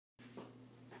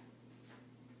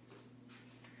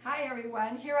Hi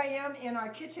everyone, here I am in our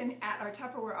kitchen at our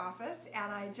Tupperware office,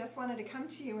 and I just wanted to come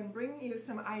to you and bring you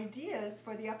some ideas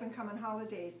for the up and coming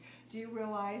holidays. Do you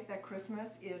realize that Christmas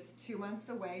is 2 months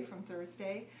away from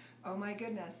Thursday? Oh my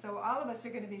goodness, so all of us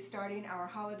are going to be starting our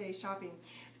holiday shopping.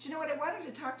 But you know what, I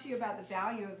wanted to talk to you about the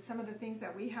value of some of the things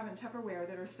that we have in Tupperware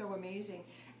that are so amazing.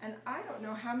 And I don't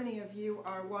know how many of you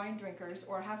are wine drinkers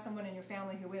or have someone in your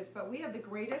family who is, but we have the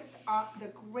greatest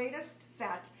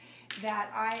set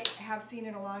that I have seen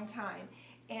in a long time,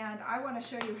 and I want to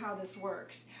show you how this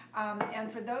works. And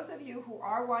for those of you who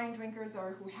are wine drinkers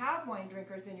or who have wine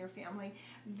drinkers in your family,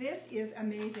 this is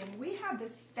amazing. We have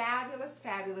this fabulous,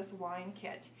 fabulous wine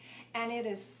kit, and it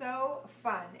is so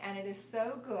fun and it is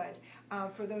so good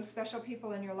for those special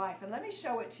people in your life. And let me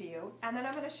show it to you, and then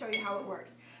I'm going to show you how it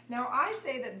works. Now, I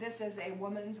say that this is a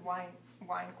woman's wine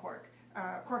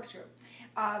corkscrew.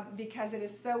 Because it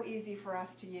is so easy for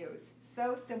us to use,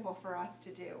 so simple for us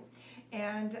to do.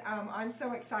 And I'm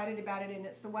so excited about it, and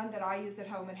it's the one that I use at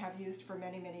home and have used for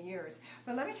many, many years.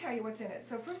 But let me tell you what's in it.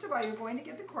 So first of all, you're going to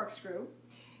get the corkscrew.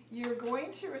 You're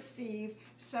going to receive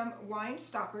some wine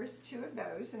stoppers, 2 of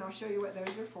those, and I'll show you what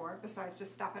those are for, besides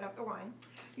just stopping up the wine.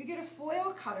 You get a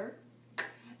foil cutter,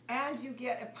 and you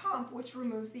get a pump which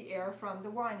removes the air from the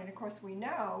wine. And of course we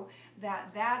know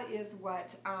that that is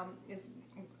what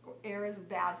air is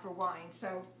bad for wine,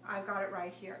 so I've got it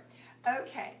right here.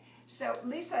 Okay, so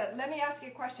Lisa, let me ask you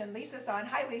a question. Lisa's on.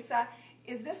 Hi Lisa,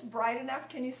 is this bright enough?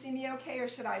 Can you see me okay, or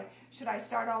should I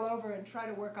start all over and try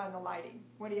to work on the lighting?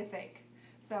 What do you think?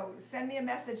 So send me a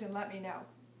message and let me know.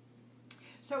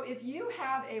 So if you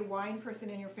have a wine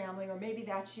person in your family, or maybe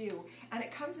that's you, and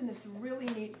it comes in this really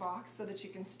neat box so that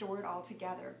you can store it all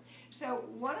together. So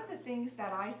one of the things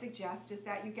that I suggest is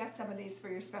that you get some of these for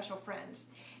your special friends.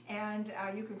 And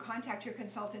you can contact your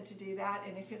consultant to do that,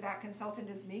 and if that consultant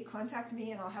is me, contact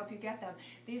me and I'll help you get them.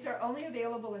 These are only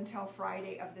available until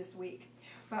Friday of this week.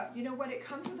 But you know what, it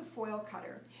comes with a foil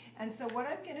cutter. And so what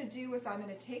I'm going to do is I'm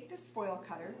going to take this foil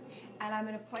cutter and I'm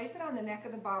going to place it on the neck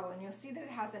of the bottle, and you'll see that it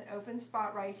has an open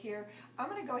spot right here. I'm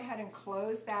going to go ahead and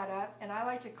close that up, and I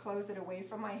like to close it away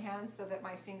from my hands so that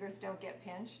my fingers don't get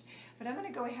pinched. But I'm going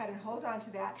to go ahead and hold on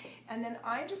to that, and then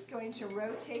I'm just going to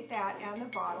rotate that and the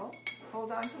bottle,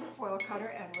 hold on to the foil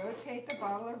cutter and rotate the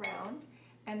bottle around,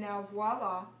 and now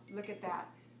voila, look at that,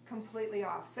 completely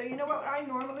off. So you know what I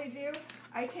normally do?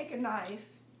 I take a knife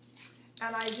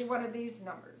and I do one of these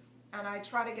numbers, and I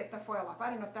try to get the foil off.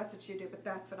 I don't know if that's what you do, but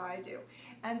that's what I do.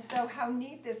 And so how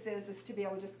neat this is to be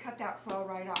able to just cut that foil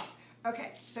right off.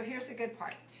 Okay, so here's the good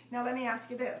part. Now let me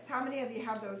ask you this. How many of you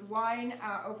have those wine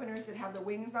openers that have the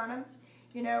wings on them?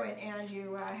 You know, and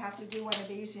you have to do one of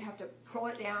these. You have to pull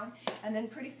it down, and then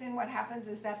pretty soon what happens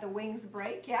is that the wings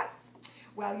break, yes?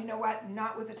 Well, you know what?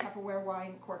 Not with a Tupperware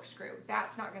wine corkscrew.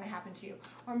 That's not going to happen to you.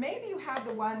 Or maybe you have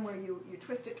the one where you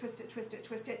twist it, twist it, twist it,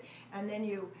 twist it, and then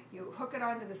you hook it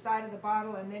onto the side of the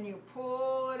bottle, and then you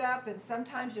pull it up, and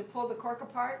sometimes you pull the cork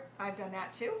apart. I've done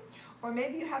that too. Or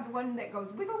maybe you have the one that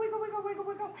goes wiggle, wiggle, wiggle, wiggle,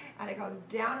 wiggle, and it goes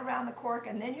down around the cork,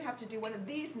 and then you have to do one of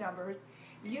these numbers.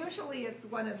 Usually it's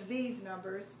one of these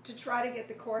numbers to try to get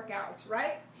the cork out,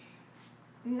 right?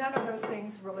 None of those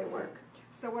things really work.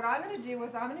 So what I'm going to do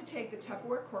is I'm going to take the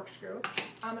Tupperware corkscrew,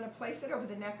 I'm going to place it over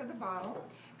the neck of the bottle,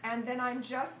 and then I'm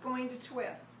just going to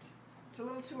twist. It's a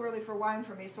little too early for wine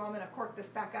for me, so I'm going to cork this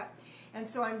back up. And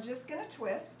so I'm just going to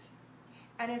twist,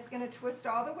 and it's going to twist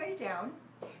all the way down.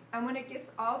 And when it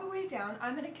gets all the way down,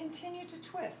 I'm going to continue to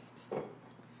twist.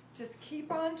 Just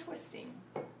keep on twisting.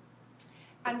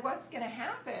 And what's going to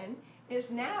happen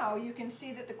is now you can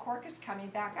see that the cork is coming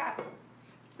back up.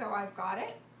 So I've got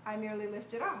it. I merely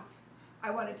lift it off. I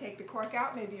want to take the cork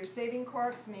out. Maybe you're saving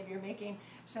corks. Maybe you're making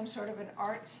some sort of an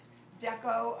art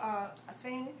deco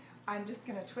thing. I'm just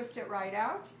going to twist it right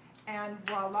out, and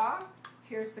voila,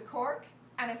 here's the cork,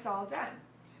 and it's all done.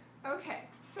 Okay,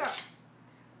 so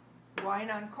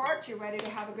wine uncorked. You're ready to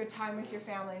have a good time with your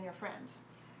family and your friends.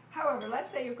 However,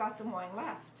 let's say you've got some wine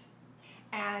left.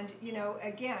 And, you know,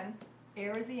 again,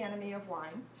 air is the enemy of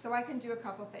wine, so I can do a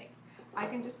couple things. I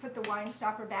can just put the wine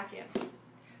stopper back in.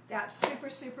 That's super,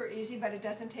 super easy, but it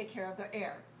doesn't take care of the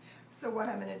air. So what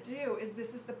I'm going to do is,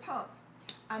 this is the pump.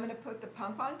 I'm going to put the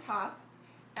pump on top,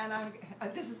 and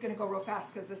this is going to go real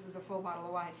fast because this is a full bottle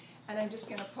of wine. And I'm just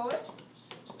going to pull it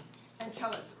until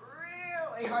it's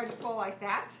really hard to pull like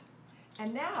that.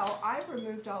 And now I've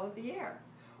removed all of the air.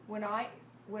 When I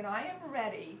am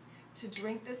ready to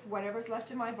drink this, whatever's left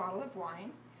in my bottle of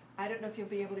wine, I don't know if you'll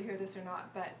be able to hear this or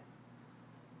not, but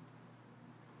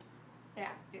yeah,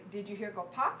 did you hear it go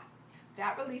pop?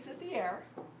 That releases the air.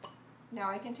 Now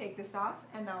I can take this off,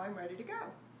 and now I'm ready to go.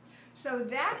 So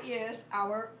that is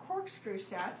our corkscrew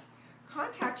set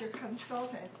contact your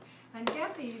consultant and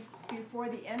get these before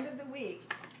the end of the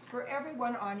week for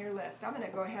everyone on your list. I'm going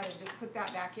to go ahead and just put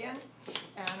that back in,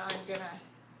 and I'm going to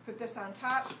put this on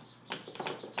top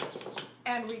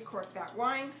and recork that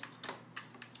wine.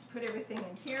 Put everything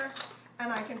in here,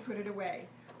 and I can put it away.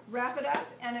 Wrap it up,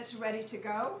 and it's ready to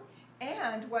go.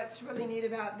 And what's really neat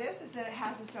about this is that it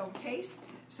has its own case,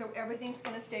 so everything's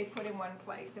going to stay put in one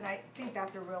place. And I think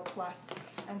that's a real plus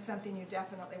and something you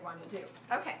definitely want to do.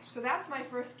 Okay, so that's my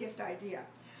first gift idea.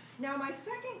 Now my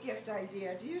second gift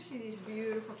idea, do you see these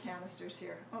beautiful canisters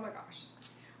here? Oh my gosh.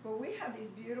 Well, we have these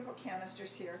beautiful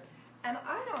canisters here. And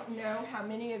I don't know how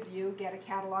many of you get a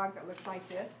catalog that looks like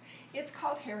this. It's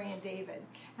called Harry and David.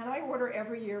 And I order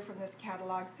every year from this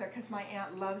catalog because my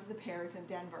aunt loves the pears in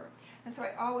Denver. And so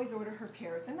I always order her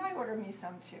pears, and I order me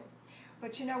some too.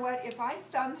 But you know what? If I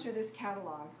thumb through this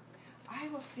catalog, I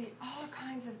will see all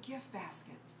kinds of gift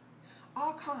baskets.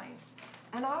 All kinds.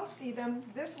 And I'll see them.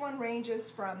 This one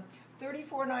ranges from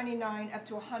 $34.99 up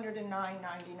to $109.99.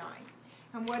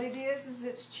 And what it is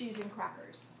it's cheese and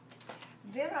crackers.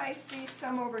 Then I see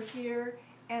some over here,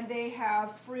 and they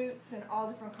have fruits and all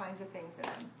different kinds of things in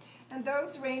them. And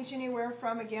those range anywhere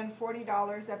from, again,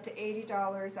 $40 up to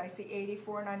 $80. I see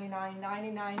 $84.99,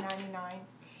 $99.99.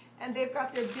 And they've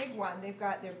got their big one. They've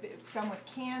got their some with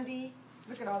candy.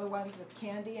 Look at all the ones with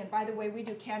candy. And by the way, we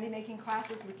do candy making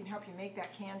classes. We can help you make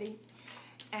that candy.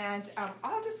 And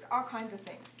all kinds of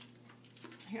things.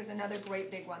 Here's another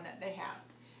great big one that they have.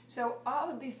 So all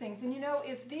of these things. And you know,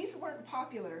 if these weren't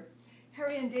popular,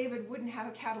 Harry and David wouldn't have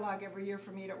a catalog every year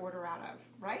for me to order out of,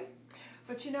 right?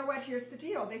 But you know what? Here's the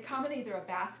deal. They come in either a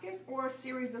basket or a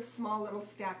series of small little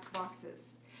stacked boxes.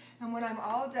 And when I'm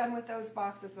all done with those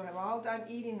boxes, when I'm all done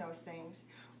eating those things,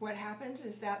 what happens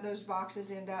is that those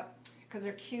boxes end up, because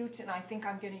they're cute and I think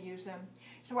I'm going to use them.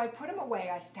 So I put them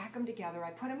away, I stack them together,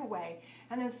 I put them away,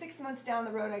 and then 6 months down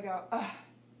the road I go, ugh,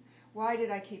 why did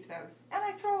I keep those? And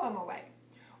I throw them away.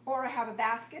 Or I have a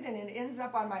basket and it ends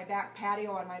up on my back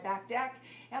patio, on my back deck,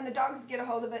 and the dogs get a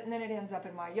hold of it and then it ends up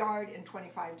in my yard in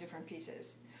 25 different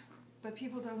pieces. But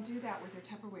people don't do that with their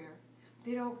Tupperware.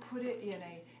 They don't put it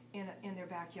in their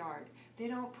backyard. They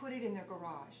don't put it in their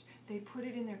garage. They put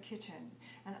it in their kitchen.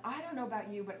 And I don't know about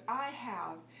you, but I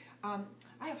have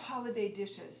holiday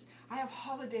dishes. I have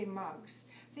holiday mugs.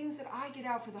 Things that I get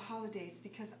out for the holidays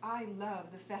because I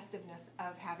love the festiveness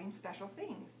of having special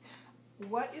things.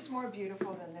 What is more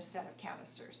beautiful than this set of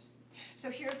canisters?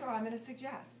 So here's what I'm going to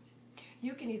suggest.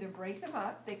 You can either break them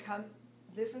up. They come,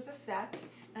 this is a set,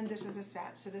 and this is a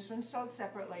set. So this one's sold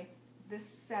separately. This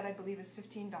set, I believe, is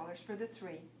 $15 for the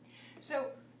 3. So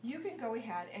you can go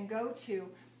ahead and go to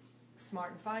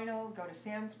Smart & Final, go to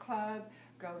Sam's Club,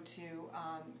 go to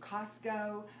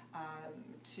Costco,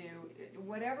 to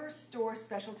whatever store,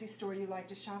 specialty store you like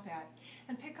to shop at,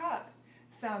 and pick up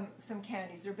some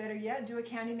candies, or better yet, do a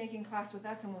candy making class with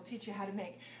us and we'll teach you how to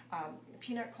make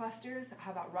peanut clusters.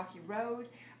 How about Rocky Road?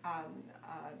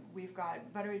 We've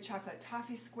got buttery chocolate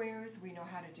toffee squares. We know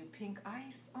how to do pink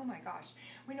ice. Oh my gosh,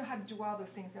 we know how to do all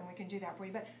those things and we can do that for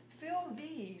you. But fill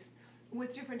these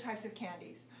with different types of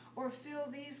candies, or fill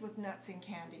these with nuts and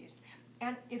candies.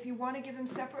 And if you want to give them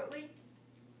separately,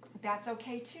 that's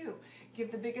okay too. Give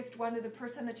the biggest one to the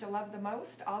person that you love the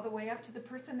most, all the way up to the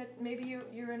person that maybe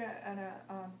you're in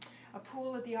a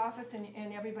pool at the office and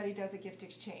everybody does a gift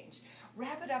exchange.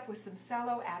 Wrap it up with some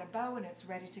cello, add a bow, and it's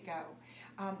ready to go.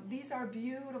 These are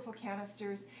beautiful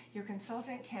canisters. Your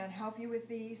consultant can help you with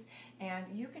these, and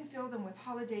you can fill them with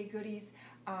holiday goodies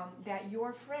that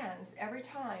your friends, every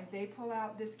time they pull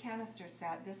out this canister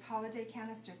set, this holiday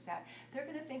canister set, they're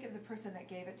going to think of the person that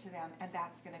gave it to them, and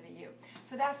that's going to be you.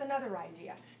 So that's another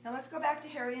idea. Now let's go back to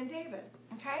Harry and David,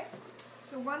 okay?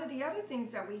 So one of the other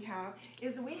things that we have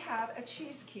is we have a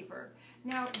cheese keeper.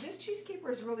 Now this cheese keeper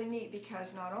is really neat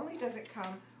because not only does it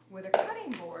come with a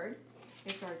cutting board,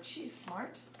 it's our Cheese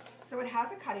Smart, so it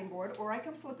has a cutting board, or I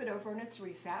can flip it over and it's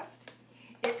recessed.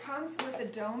 It comes with a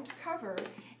domed cover,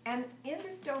 and in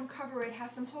this domed cover it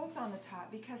has some holes on the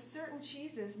top because certain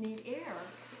cheeses need air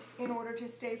in order to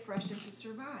stay fresh and to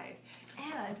survive.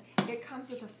 And it comes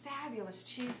with a fabulous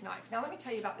cheese knife. Now let me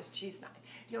tell you about this cheese knife.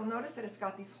 You'll notice that it's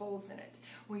got these holes in it.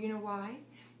 Well, you know why?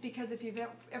 Because if you've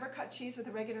ever cut cheese with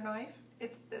a regular knife,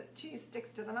 the cheese sticks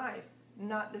to the knife,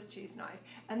 not this cheese knife.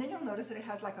 And then you'll notice that it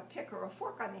has like a pick or a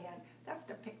fork on the end. That's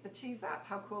to pick the cheese up.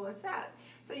 How cool is that?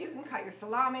 So you can cut your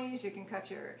salamis, you can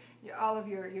cut all of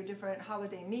your different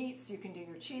holiday meats, you can do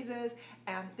your cheeses,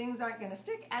 and things aren't going to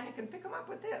stick, and you can pick them up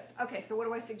with this. Okay, so what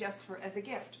do I suggest as a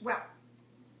gift? Well,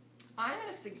 I'm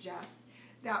going to suggest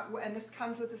that, and this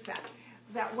comes with the set,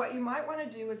 that what you might want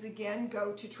to do is, again,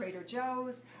 go to Trader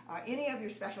Joe's, any of your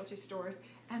specialty stores,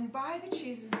 and buy the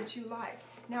cheeses that you like.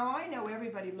 Now, I know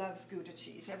everybody loves Gouda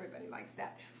cheese. Everybody likes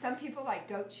that. Some people like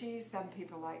goat cheese. Some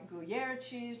people like Gruyere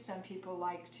cheese. Some people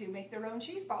like to make their own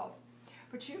cheese balls.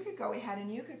 But you could go ahead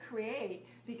and you could create,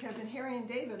 because in Harry and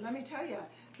David, let me tell you,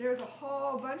 there's a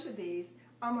whole bunch of these.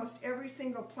 Almost every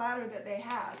single platter that they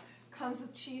have comes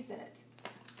with cheese in it.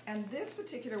 And this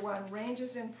particular one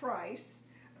ranges in price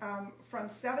from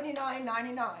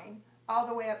 $79.99 all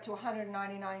the way up to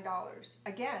 $199.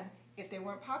 Again, if they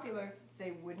weren't popular,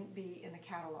 they wouldn't be in the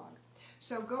catalog.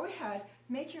 So go ahead,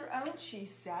 make your own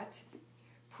cheese set,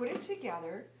 put it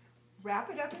together,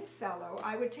 wrap it up in cello.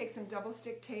 I would take some double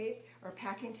stick tape, or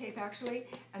packing tape actually,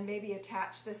 and maybe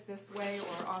attach this way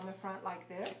or on the front like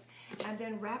this, and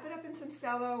then wrap it up in some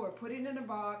cello or put it in a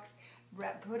box,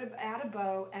 add a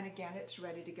bow, and again, it's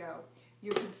ready to go.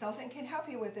 Your consultant can help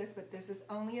you with this, but this is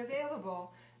only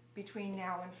available between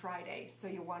now and Friday, so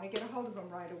you want to get a hold of them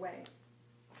right away.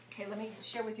 Okay, let me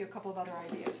share with you a couple of other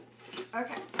ideas.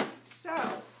 Okay, so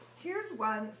here's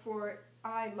one for,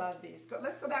 I love these.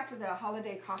 Let's go back to the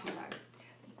holiday coffee mug.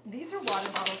 These are water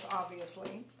bottles,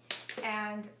 obviously,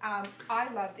 and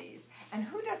I love these. And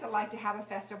who doesn't like to have a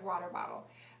festive water bottle?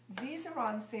 These are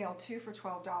on sale, 2 for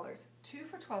 $12. 2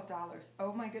 for $12.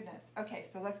 Oh my goodness. Okay,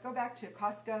 so let's go back to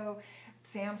Costco,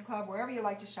 Sam's Club, wherever you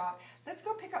like to shop. Let's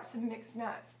go pick up some mixed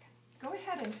nuts. Go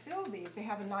ahead and fill these. They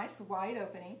have a nice wide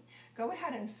opening. Go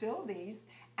ahead and fill these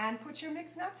and put your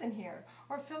mixed nuts in here.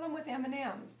 Or fill them with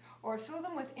M&Ms. Or fill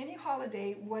them with any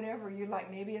holiday, whatever you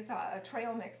like. Maybe it's a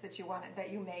trail mix that you want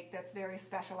that you make that's very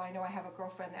special. I know I have a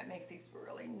girlfriend that makes these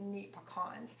really neat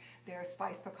pecans. They're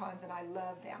spiced pecans and I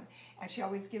love them. And she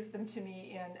always gives them to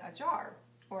me in a jar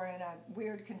or in a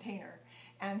weird container.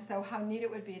 And so how neat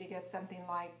it would be to get something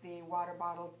like the water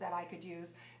bottle that I could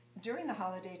use during the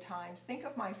holiday times. Think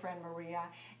of my friend Maria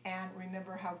and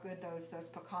remember how good those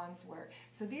pecans were.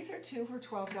 So these are 2 for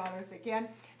 $12. Again,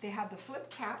 they have the flip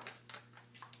cap.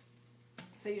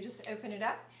 So you just open it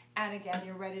up and again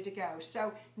you're ready to go.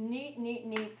 So neat, neat,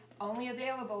 neat. Only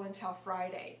available until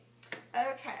Friday.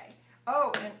 Okay.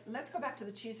 Oh, and let's go back to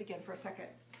the cheese again for a second.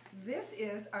 This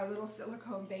is our little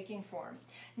silicone baking form.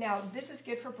 Now, this is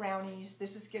good for brownies.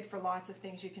 This is good for lots of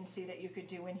things you can see that you could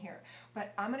do in here.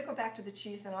 But I'm going to go back to the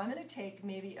cheese, and I'm going to take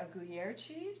maybe a Gruyere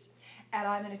cheese, and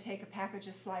I'm going to take a package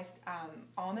of sliced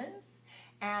almonds,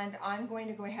 and I'm going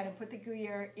to go ahead and put the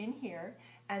Gruyere in here,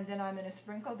 and then I'm going to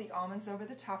sprinkle the almonds over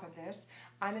the top of this.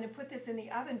 I'm going to put this in the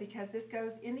oven because this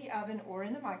goes in the oven or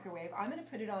in the microwave. I'm going to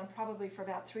put it on probably for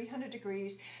about 300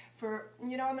 degrees for, I'm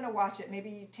going to watch it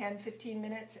maybe 10-15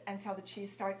 minutes until the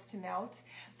cheese starts to melt.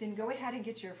 Then go ahead and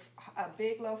get your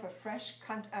big loaf of fresh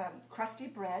crusty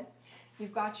bread.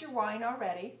 You've got your wine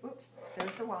already. Oops,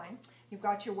 there's the wine. You've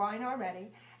got your wine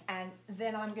already. And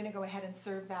then I'm going to go ahead and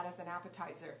serve that as an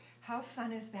appetizer. How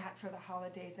fun is that for the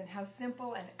holidays, and how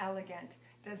simple and elegant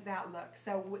does that look?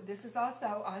 So this is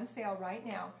also on sale right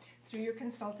now through your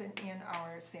consultant in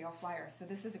our sale flyer. So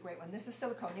this is a great one. This is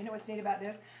silicone. You know what's neat about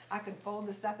this? I can fold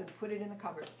this up and put it in the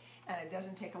cupboard, and it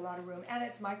doesn't take a lot of room, and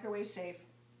it's microwave safe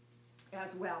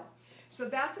as well. So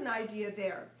that's an idea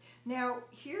there. Now,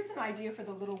 here's an idea for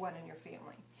the little one in your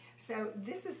family. So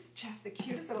this is just the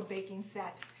cutest little baking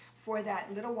set for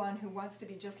that little one who wants to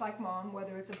be just like mom,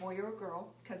 whether it's a boy or a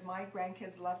girl, because my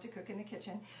grandkids love to cook in the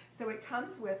kitchen. So it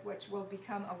comes with, which will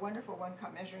become a wonderful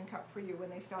 1-cup measuring cup for you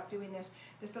when they stop doing this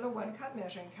little 1-cup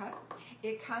measuring cup.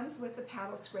 It comes with the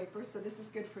paddle scraper, so this is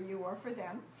good for you or for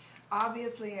them.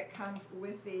 Obviously it comes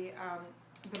with the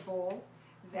bowl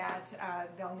that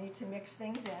they'll need to mix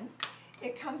things in.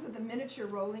 It comes with a miniature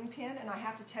rolling pin, and I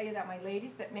have to tell you that my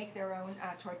ladies that make their own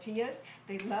tortillas,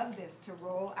 they love this to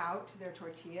roll out their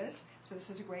tortillas, so this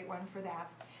is a great one for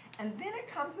that. And then it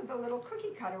comes with a little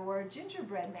cookie cutter or a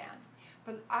gingerbread man.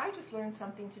 But I just learned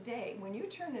something today. When you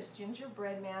turn this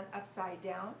gingerbread man upside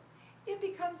down, it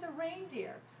becomes a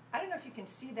reindeer. I don't know if you can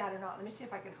see that or not. Let me see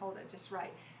if I can hold it just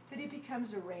right. But it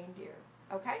becomes a reindeer,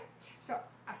 okay? So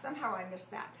somehow I missed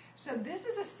that. So this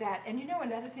is a set, and you know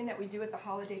another thing that we do at the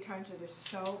holiday times that is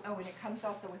so, and it comes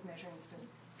also with measuring spoons.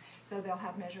 So they'll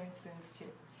have measuring spoons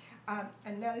too.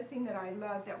 Another thing that I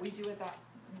love that we do at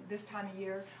this time of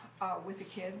year with the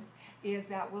kids is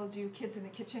that we'll do kids in the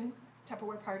kitchen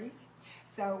Tupperware parties.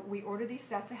 So we order these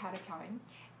sets ahead of time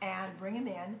and bring them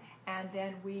in, and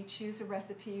then we choose a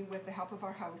recipe with the help of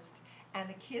our host. And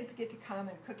the kids get to come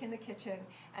and cook in the kitchen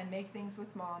and make things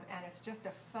with mom, and it's just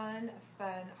a fun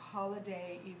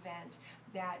holiday event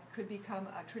that could become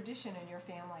a tradition in your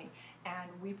family. And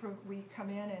we come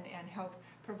in and help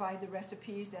provide the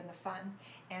recipes and the fun,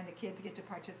 and the kids get to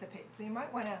participate. So you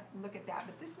might want to look at that,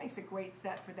 but this makes a great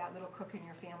set for that little cook in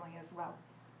your family as well.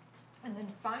 And then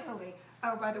finally,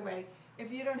 oh, by the way,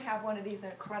 if you don't have one of these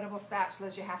incredible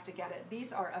spatulas, you have to get it.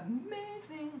 These are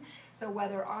amazing. So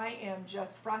whether I am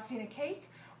just frosting a cake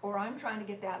or I'm trying to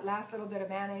get that last little bit of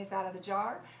mayonnaise out of the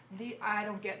jar, I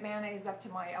don't get mayonnaise up to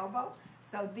my elbow.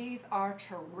 So these are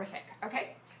terrific,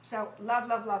 okay? So love,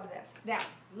 love, love this. Now,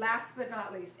 last but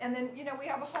not least, and then, you know, we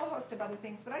have a whole host of other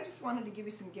things, but I just wanted to give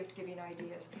you some gift-giving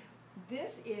ideas.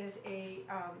 This is a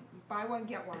buy one,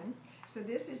 get one. So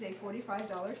this is a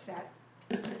 $45 set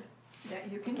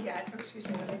that you can get. Oh, excuse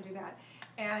me, let me do that.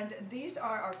 And these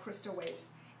are our crystal waves.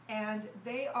 And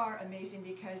they are amazing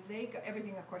because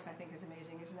everything, of course, I think is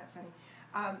amazing. Isn't that funny?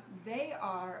 They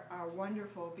are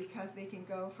wonderful because they can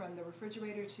go from the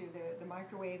refrigerator to the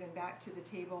microwave and back to the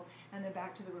table and then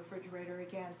back to the refrigerator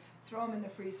again. Throw them in the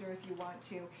freezer if you want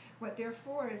to. What they're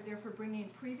for is they're for bringing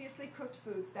previously cooked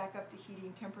foods back up to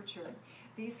heating temperature.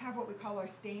 These have what we call our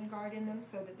stain guard in them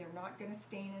so that they're not going to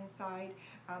stain inside.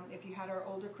 If you had our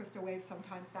older crystal waves,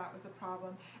 sometimes that was a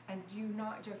problem. And do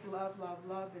not just love, love,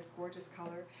 love this gorgeous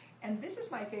color. And this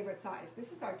is my favorite size.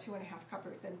 This is our 2.5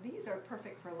 cuppers, and these are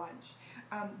perfect for lunch.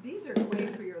 These are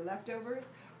great for your leftovers,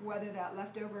 whether that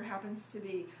leftover happens to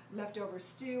be leftover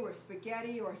stew or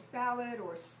spaghetti or salad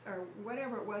or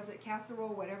whatever it was, casserole,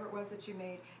 whatever it was that you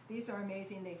made. These are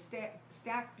amazing. They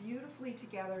stack beautifully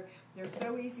together. They're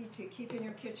so easy to keep in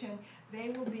your kitchen. They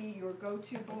will be your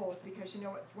go-to bowls because you know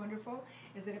what's wonderful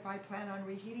is that if I plan on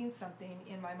reheating something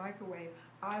in my microwave,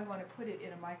 I want to put it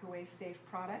in a microwave-safe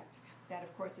product that,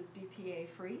 of course, is BPA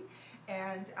free,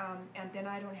 and then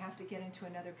I don't have to get into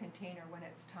another container when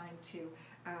it's time to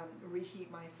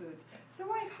reheat my foods. So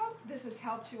I hope this has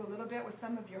helped you a little bit with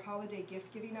some of your holiday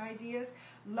gift-giving ideas.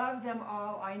 Love them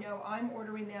all. I know I'm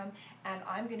ordering them, and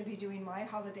I'm going to be doing my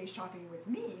holiday shopping with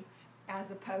me, as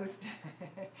opposed to,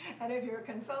 and if you're a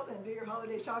consultant, do your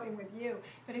holiday shopping with you.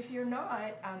 But if you're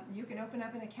not, you can open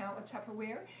up an account with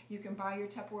Tupperware. You can buy your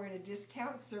Tupperware at a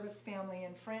discount, service family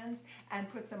and friends,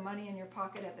 and put some money in your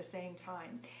pocket at the same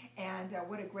time. And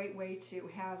what a great way to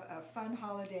have a fun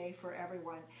holiday for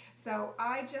everyone. So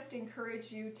I just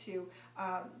encourage you to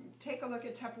take a look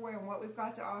at Tupperware and what we've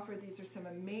got to offer. These are some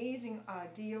amazing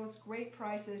deals, great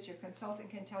prices. Your consultant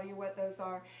can tell you what those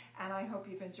are. And I hope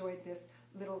you've enjoyed this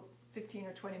little 15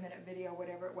 or 20 minute video,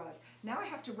 whatever it was. Now I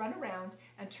have to run around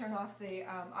and turn off the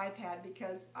iPad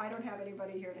because I don't have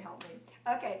anybody here to help me.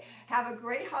 Okay, have a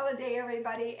great holiday,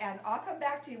 everybody, and I'll come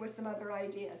back to you with some other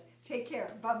ideas. Take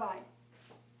care. Bye-bye.